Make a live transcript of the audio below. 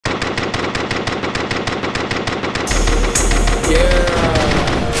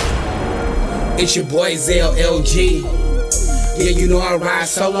It's your boy ZLG. Yeah, you know I ride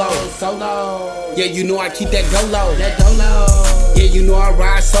solo. Yeah, you know I keep that dolo. Yeah, you know I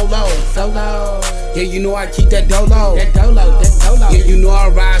ride solo. Yeah, you know I keep that dolo. Yeah, you know I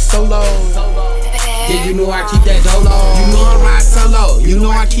ride solo. Yeah, you know I keep that dolo. You know I ride solo. You know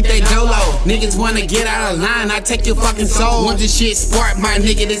I keep that dolo. Niggas wanna get out of line, I take your fucking soul. Want this shit spark, my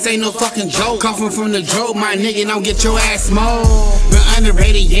nigga, this ain't no fucking joke. Coughing from the joke, my nigga, don't get your ass smoked. Been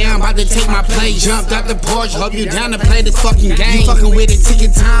underrated, yeah, I'm about to take my place. Jumped out the porch, hope you down to play this fucking game. You fucking with it,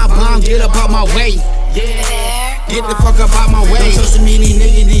 ticket time bomb, get up out my way. Get the fuck up out my way. Don't trust me,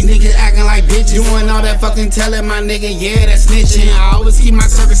 these niggas acting like bitches. You want all that fucking telling, my nigga, yeah, that's snitching. I always keep my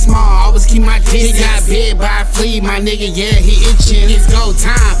circle small, always keep my distance. He got bit by a flea, my nigga, yeah, he itching. It's go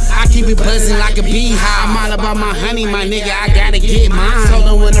time, I keep it buzzing like a beehive. I'm all about my honey, my nigga, I gotta get mine.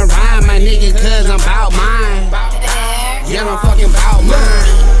 Solo when I ride, my nigga, cause I'm bout mine. Yeah, I'm fucking bout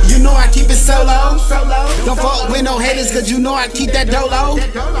mine. You know I keep it solo. Don't fuck with no haters, cause you know I keep that dolo.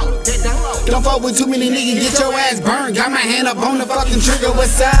 Don't fuck with too many niggas, get your ass burned. Got my hand up on the fucking trigger,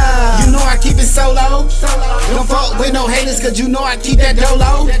 what's up? You know I keep it solo. Don't fuck with no haters, cause you know I keep that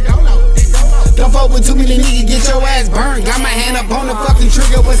dolo. Don't fuck with too many niggas, get your ass burned. Got my hand up on the fucking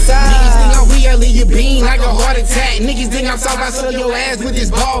trigger, what's up? Niggas think I'm real, leave you bean like a heart attack. Niggas think I'm soft, I slow your ass with this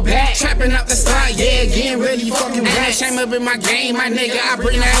ball back. Trapping up the slide, yeah, getting really fucking bad. Shame up in my game, my nigga, I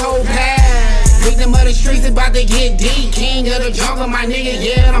bring that whole pack. Victim of the streets about to get deep. King of the jungle, my nigga,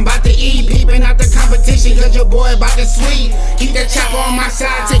 yeah, I'm about to eat. Peeping out the competition, cause your boy about to sweep. Keep that chopper on my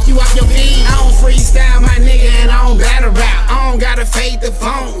side, take you off your feet. I don't freestyle, my nigga, and I don't battle rap. I don't gotta fade the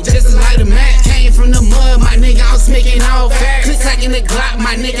phone, just to light a match. Came from the mud, my nigga, I'm smaking all facts. Click clacking the Glock,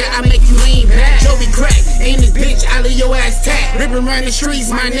 my nigga, I make you lean back. Joey crack, ain't this bitch, I leave your ass tapped. Ripping around the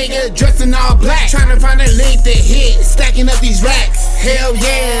streets, my nigga, dressing all black. Trying to find a link to hit, stacking up these racks. Hell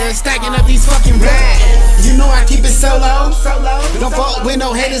yeah, stacking up these fucking racks. You know I keep it solo. Don't fuck with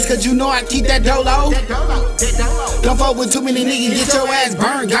no haters, cause you know I keep that dolo. Don't fuck with too many niggas, get your ass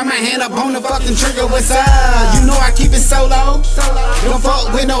burned. Got my hand up on the fucking trigger, what's up? You know I keep it solo. Don't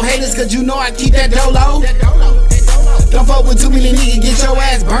fuck with no haters, cause you know I keep that dolo. Don't fuck with too many niggas, get your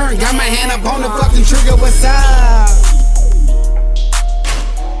ass burned. Got my hand up on the fucking trigger, what's up?